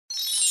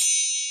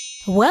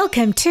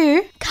Welcome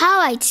to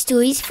Kawaii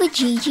Stories for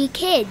Gigi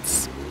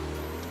Kids.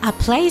 a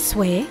place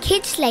where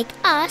Kids like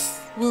us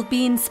will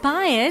be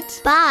inspired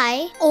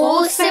by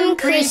awesome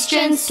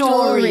Christian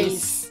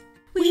stories.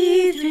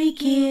 We 3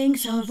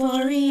 kings of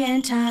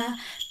Orienta,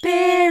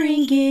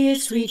 bearing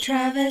gifts we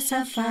traverse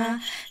afar.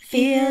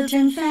 Fields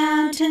and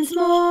fountains,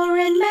 moor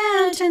and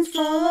mountains,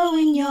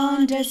 following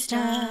yonder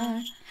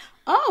star.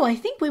 Oh, I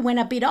think we went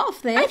a bit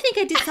off there. I think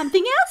I did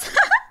something else.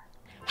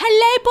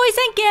 Hello, boys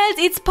and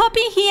girls. It's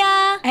Poppy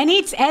here. And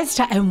it's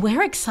Esther, and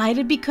we're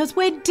excited because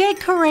we're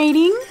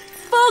decorating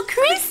For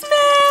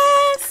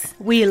Christmas.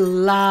 We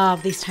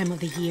love this time of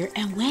the year,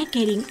 and we're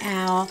getting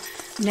our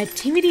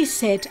nativity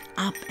set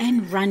up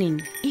and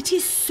running. It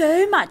is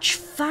so much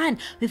fun.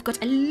 We've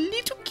got a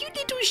little cute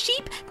little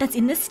sheep that's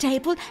in the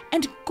stable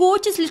and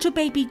gorgeous little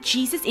baby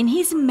Jesus in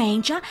his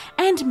manger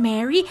and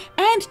Mary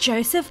and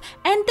Joseph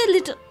and the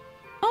little...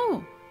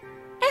 Oh,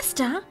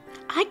 Esther,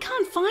 I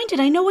can't find it.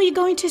 I know what you're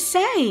going to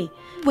say.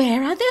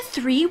 where are the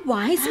 3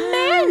 wise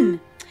men?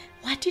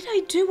 What did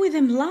I do with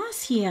them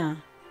last year?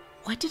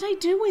 What did I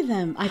do with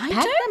them? I packed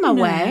don't them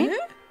away.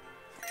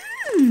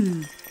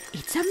 know.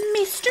 It's a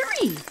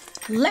mystery.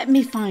 Let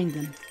me find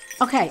them.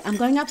 Okay, I'm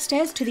going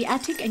upstairs to the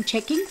attic and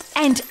checking.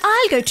 And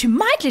I'll go to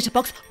my glitter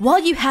box while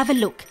you have a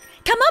look.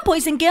 Come on,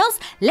 boys and girls.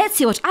 Let's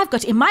see what I've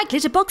got in my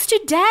glitter box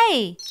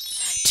today.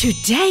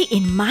 Today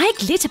in my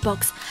glitter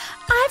box,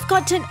 I've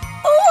got an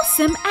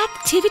awesome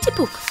activity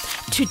book.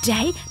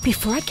 Today,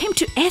 before I came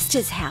to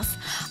Esther's house,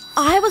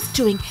 I was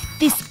doing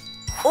this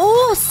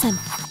awesome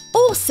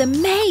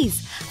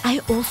maze. I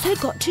also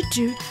got to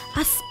do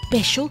a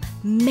special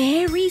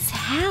Mary's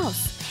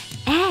house.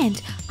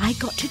 And I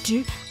got to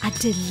do a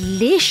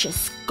delicious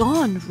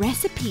scone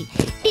recipe.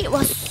 It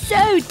was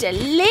so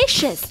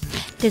delicious.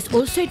 There's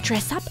also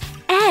dress up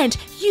and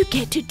you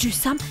get to do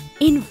some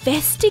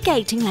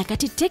investigating like a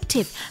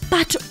detective.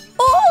 But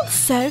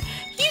also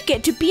you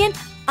get to be an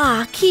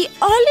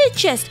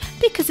archaeologist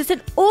because it's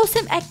an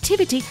awesome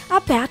activity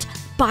about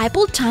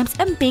Bible times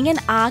and being an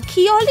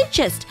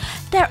archaeologist.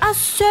 There are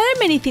so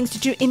many things to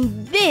do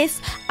in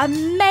this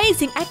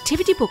amazing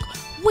activity book,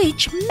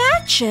 which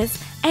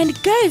matches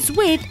and goes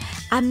with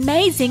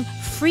amazing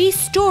free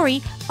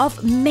story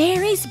of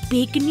Mary's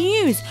big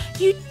news.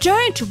 You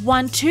don't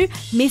want to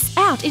miss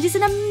out. It is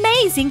an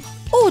amazing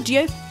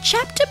audio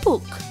chapter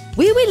book.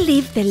 We will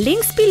leave the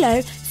links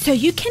below so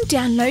you can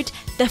download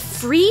the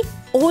free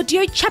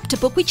audio chapter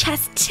book, which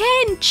has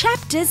 10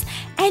 chapters,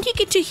 and you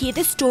get to hear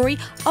the story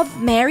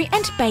of Mary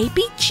and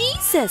baby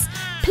Jesus.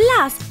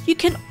 Plus, you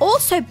can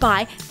also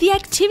buy the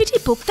activity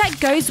book that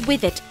goes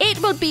with it. It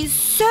will be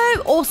so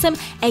awesome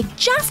and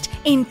just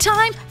in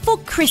time for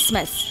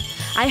Christmas.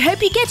 I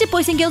hope you get it,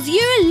 boys and girls.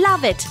 You'll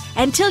love it.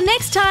 Until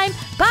next time,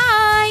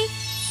 bye.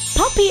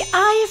 Poppy,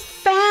 I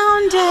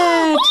found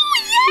it.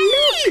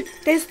 Oh, yay! Look,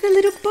 there's the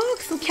little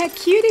box. Look how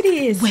cute it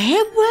is.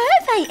 Where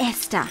were they,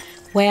 Esther?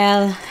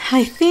 Well,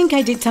 I think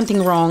I did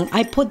something wrong.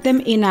 I put them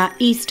in a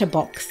Easter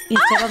box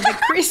instead of the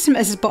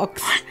Christmas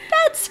box.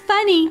 That's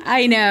funny.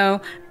 I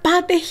know,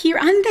 but they're here.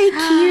 Aren't they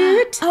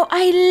cute? Oh,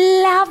 I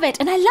love it.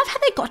 And I love how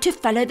they got to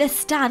follow the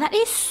star. That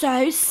is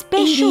so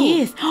special. It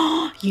is.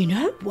 You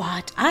know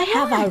what? I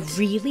have a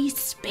really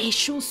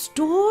special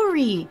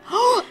story.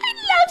 Oh,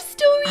 I love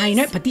stories. I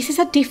know, but this is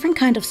a different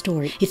kind of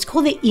story. It's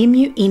called The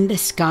Emu in the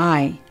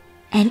Sky.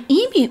 An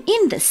emu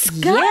in the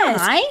sky?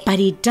 Yes, but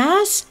it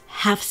does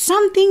have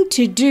something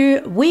to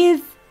do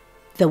with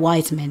the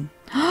wise men.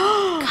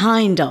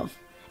 Kind of.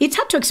 It's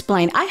hard to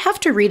explain. I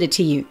have to read it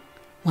to you.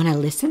 Want to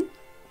listen?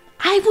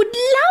 I would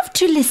love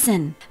to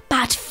listen.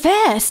 But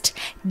first,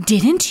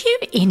 didn't you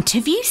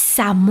interview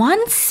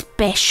someone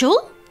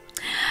special?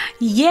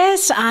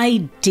 Yes,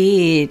 I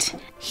did.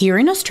 Here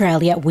in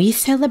Australia, we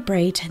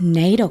celebrate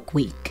NAIDOC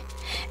Week.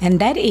 And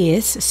that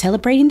is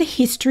celebrating the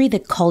history, the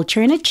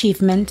culture and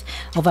achievement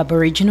of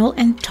Aboriginal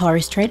and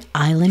Torres Strait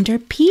Islander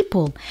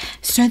people.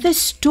 So the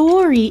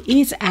story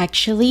is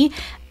actually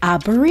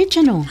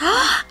Aboriginal.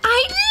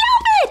 I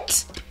love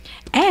it!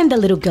 And the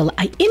little girl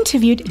I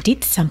interviewed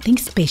did something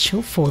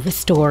special for the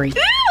story. Ooh,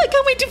 I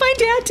can't wait to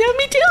find out. Tell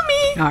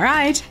me. All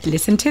right,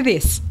 listen to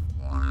this.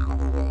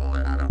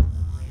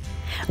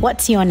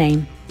 What's your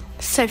name?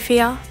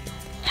 Sophia,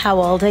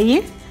 How old are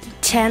you?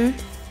 10,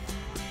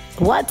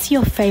 What's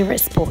your favorite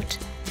sport?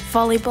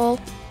 volleyball,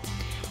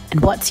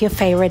 And what's your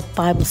favorite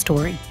Bible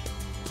story?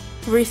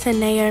 Ruth and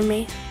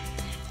Naomi.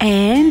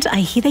 And I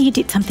hear that you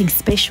did something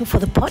special for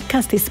the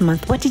podcast this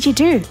month. What did you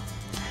do?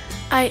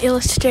 I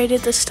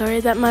illustrated the story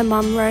that my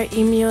mum wrote,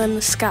 Emu in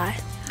the Sky.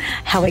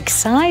 How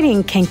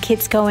exciting. Can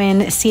kids go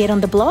and see it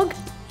on the blog?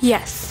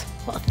 Yes,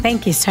 Well,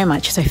 thank you so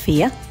much,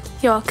 Sophia.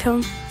 you're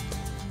welcome.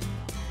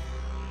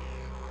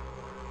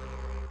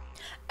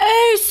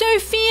 Oh,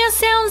 Sophia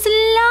sounds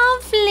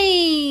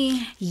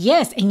lovely.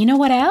 Yes, and you know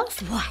what else?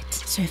 What?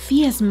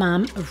 Sophia's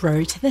mum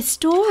wrote the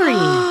story.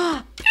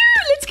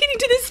 Let's get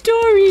into the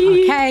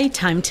story. Okay,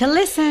 time to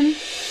listen.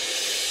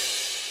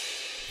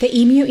 The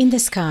Emu in the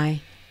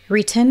Sky,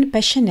 written by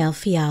Chanel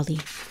Fiali.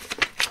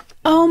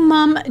 Oh,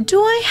 Mum,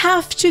 do I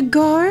have to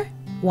go?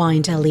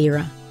 Whined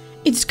Allira.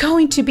 It's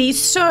going to be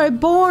so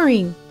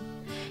boring.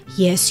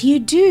 Yes, you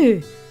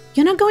do.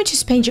 You're not going to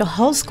spend your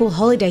whole school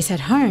holidays at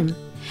home.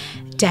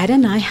 Dad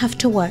and I have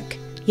to work.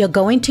 You're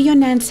going to your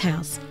nan's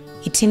house.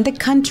 It's in the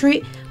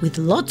country with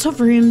lots of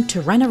room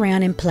to run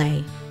around and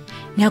play.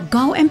 Now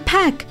go and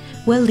pack.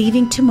 We're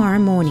leaving tomorrow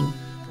morning.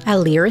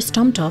 Allira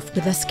stomped off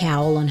with a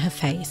scowl on her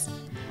face.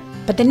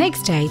 But the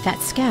next day, that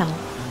scowl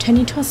turned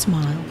into a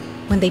smile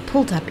when they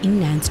pulled up in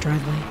Nan's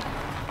driveway.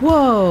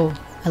 Whoa,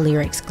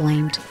 Allira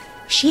exclaimed.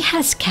 She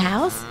has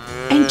cows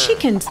and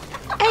chickens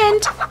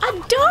and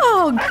a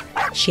dog.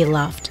 She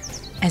laughed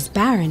as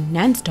Baron,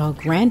 Nan's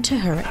dog, ran to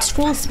her at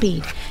full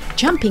speed,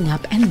 jumping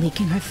up and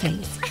licking her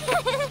face.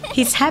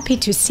 He's happy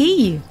to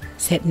see you,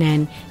 said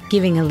Nan,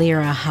 giving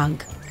Allira a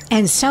hug.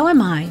 And so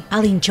am I.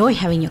 I'll enjoy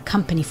having your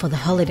company for the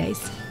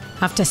holidays.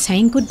 After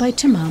saying goodbye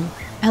to Mum,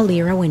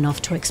 Allira went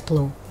off to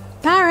explore.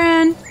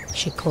 Baron,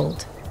 she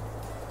called.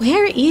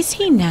 Where is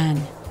he,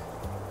 Nan?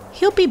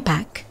 He'll be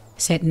back,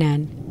 said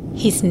Nan.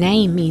 His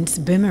name means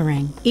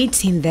boomerang.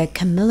 It's in the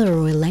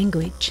Kamilaroi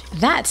language.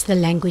 That's the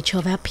language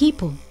of our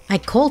people. I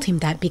called him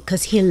that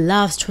because he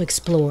loves to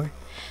explore,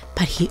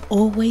 but he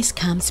always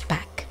comes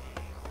back.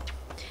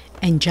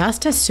 And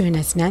just as soon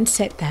as Nan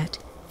said that,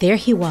 there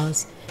he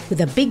was,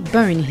 with a big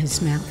bone in his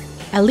mouth.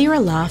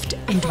 Allira laughed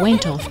and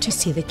went off to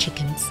see the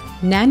chickens.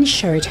 Nan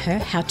showed her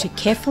how to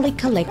carefully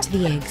collect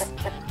the eggs.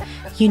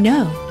 You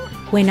know,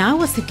 when I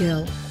was a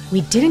girl, we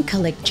didn't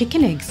collect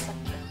chicken eggs,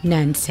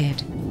 Nan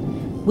said.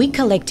 We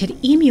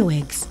collected emu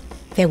eggs.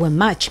 They were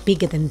much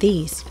bigger than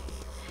these.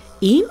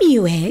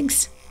 Emu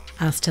eggs?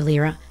 Asked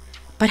Allira.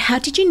 But how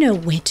did you know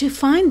where to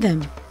find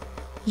them?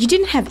 You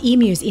didn't have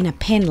emus in a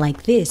pen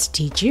like this,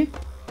 did you?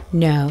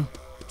 No,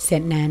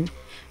 said Nan.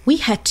 We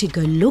had to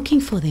go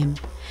looking for them,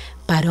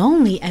 but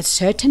only at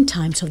certain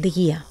times of the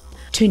year.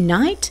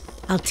 Tonight,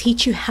 I'll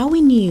teach you how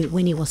we knew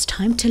when it was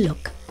time to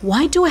look.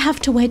 Why do I have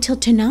to wait till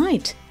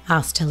tonight?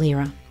 Asked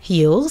Allira.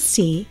 You'll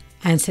see,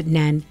 answered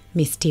Nan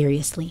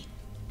mysteriously.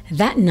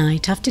 That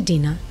night after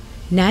dinner,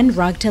 Nan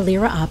rugged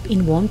Allira up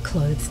in warm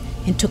clothes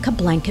and took a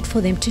blanket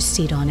for them to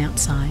sit on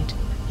outside.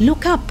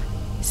 Look up,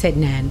 said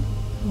Nan.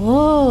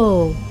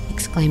 Whoa,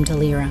 exclaimed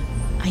Allira.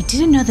 I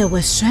didn't know there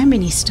were so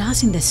many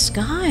stars in the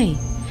sky.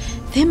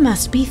 There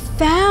must be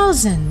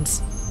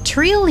thousands.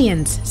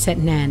 Trillions, said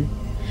Nan.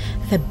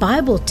 The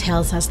Bible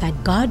tells us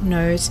that God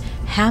knows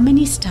how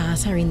many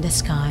stars are in the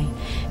sky,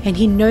 and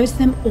He knows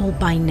them all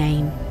by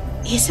name.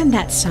 Isn't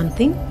that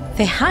something?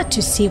 They're hard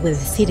to see with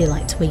the city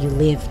lights where you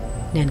live,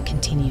 Nan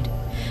continued.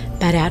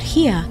 But out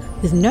here,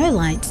 with no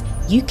lights,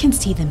 you can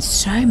see them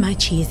so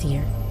much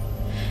easier.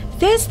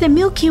 There's the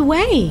Milky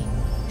Way,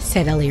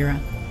 said Allira.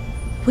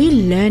 We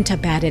learnt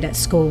about it at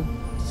school.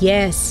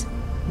 Yes,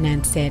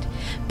 Nan said.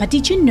 But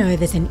did you know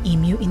there's an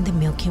emu in the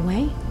Milky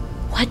Way?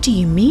 What do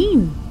you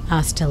mean?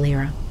 Asked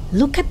Allira.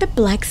 Look at the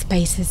black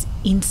spaces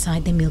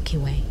inside the Milky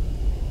Way.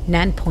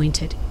 Nan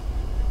pointed.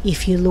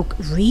 If you look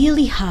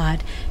really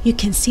hard, you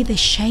can see the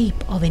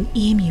shape of an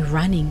emu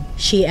running.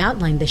 She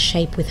outlined the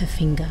shape with her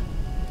finger.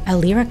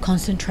 Allira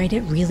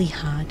concentrated really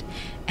hard,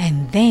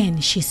 and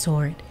then she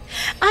saw it.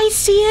 I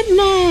see it,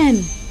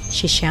 Nan,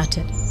 she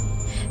shouted.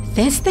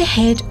 There's the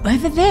head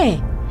over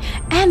there,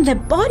 and the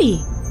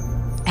body.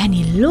 And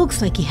it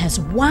looks like it has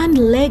one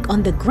leg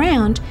on the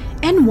ground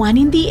and one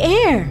in the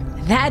air.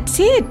 That's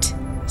it,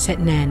 said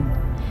Nan.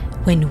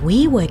 When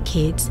we were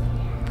kids,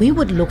 we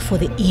would look for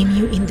the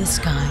emu in the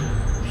sky.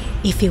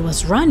 If it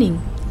was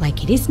running,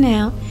 like it is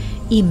now,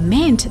 it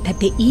meant that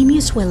the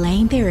emus were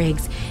laying their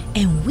eggs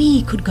and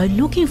we could go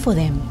looking for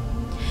them.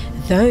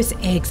 Those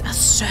eggs are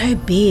so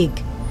big.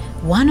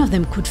 One of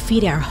them could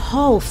feed our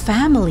whole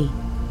family.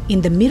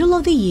 In the middle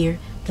of the year,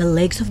 the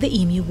legs of the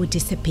emu would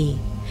disappear.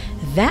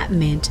 That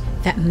meant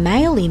that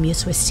male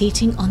emus were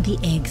sitting on the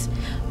eggs,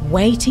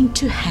 waiting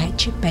to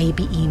hatch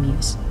baby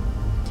emus.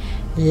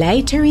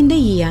 Later in the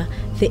year,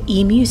 the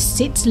emu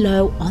sits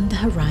low on the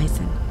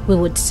horizon. We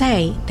would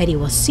say that it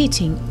was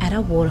sitting at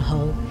a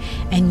waterhole,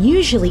 and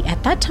usually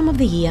at that time of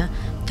the year,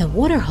 the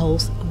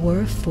waterholes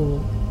were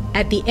full.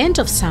 At the end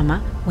of summer,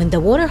 when the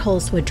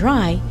waterholes were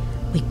dry,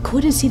 we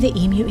couldn't see the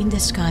emu in the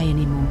sky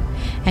anymore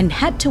and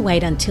had to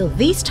wait until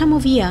this time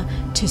of year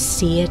to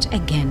see it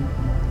again.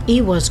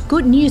 It was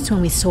good news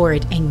when we saw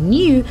it and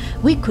knew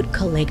we could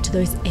collect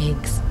those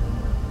eggs.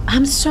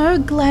 I'm so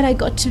glad I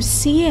got to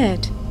see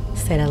it,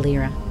 said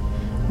Allira.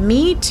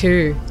 Me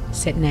too,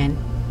 said Nan.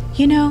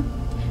 You know,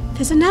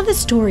 there's another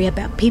story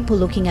about people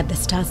looking at the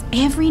stars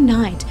every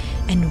night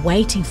and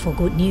waiting for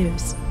good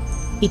news.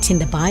 It's in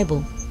the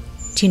Bible.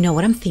 Do you know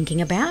what I'm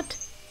thinking about?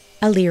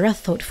 Allira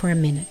thought for a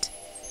minute.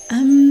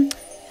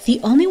 The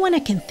only one I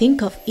can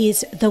think of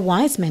is the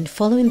wise men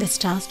following the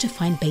stars to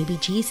find baby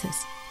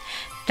Jesus.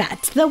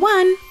 That's the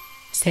one,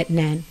 said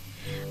Nan.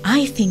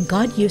 I think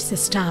God used the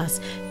stars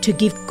to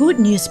give good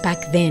news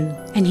back then,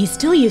 and He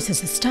still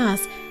uses the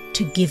stars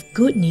to give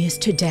good news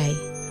today.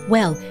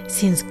 Well,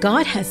 since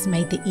God has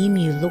made the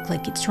emu look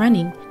like it's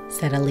running,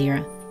 said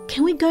Allira,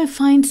 can we go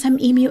find some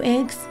emu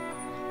eggs?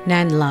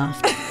 Nan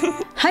laughed.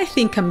 I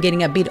think I'm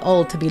getting a bit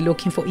old to be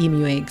looking for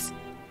emu eggs.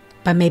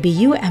 But maybe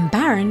you and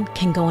Baron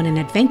can go on an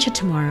adventure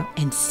tomorrow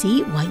and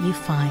see what you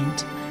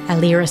find.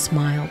 Allira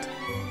smiled.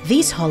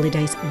 These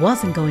holidays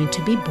wasn't going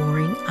to be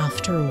boring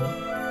after all.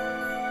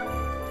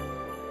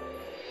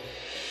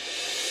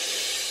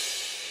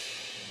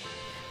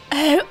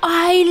 Oh,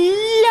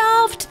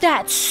 I loved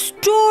that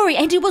story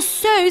and it was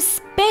so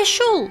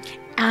special.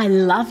 I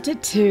loved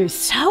it too.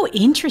 So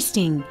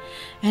interesting.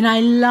 And I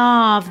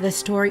love the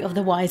story of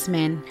the wise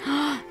men.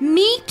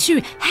 Me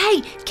too.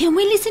 Hey, can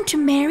we listen to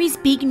Mary's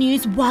big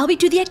news while we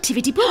do the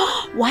activity book?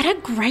 What a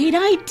great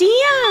idea.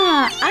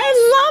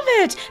 I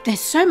love it. There's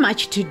so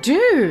much to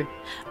do.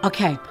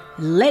 Okay,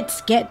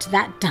 let's get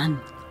that done.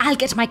 I'll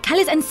get my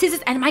colours and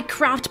scissors and my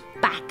craft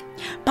back.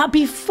 But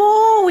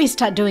before we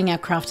start doing our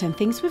craft and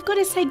things, we've got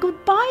to say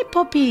goodbye,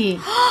 Poppy.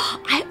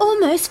 I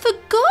almost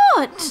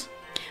forgot.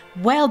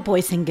 Well,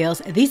 boys and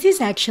girls, this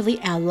is actually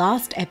our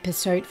last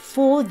episode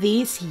for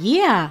this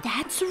year.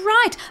 That's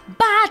right,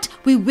 but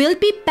we will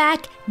be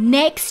back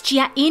next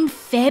year in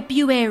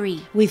February.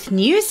 With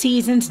new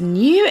seasons,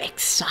 new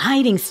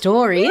exciting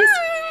stories,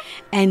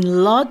 and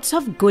lots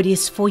of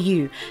goodies for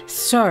you.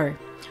 So,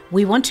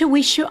 we want to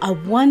wish you a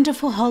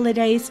wonderful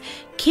holidays,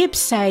 keep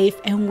safe,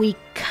 and we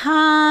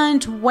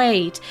can't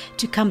wait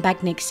to come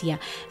back next year.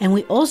 And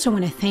we also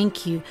want to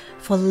thank you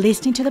for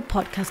listening to the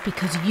podcast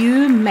because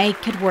you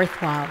make it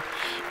worthwhile.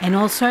 And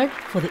also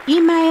for the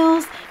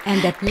emails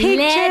and the pictures.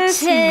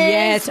 Letters.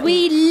 Yes,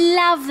 we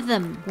love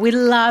them. We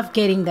love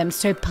getting them.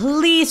 So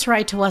please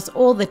write to us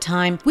all the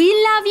time. We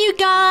love you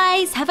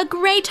guys. Have a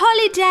great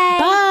holiday.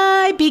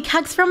 Bye. Big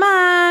hugs from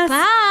us.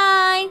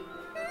 Bye.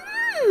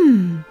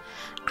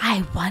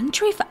 I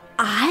wonder if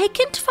I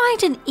can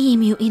find an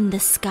emu in the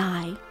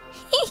sky.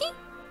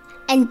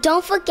 And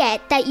don't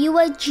forget that you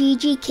are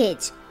Gigi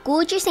Kids,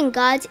 gorgeous in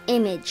God's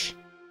image.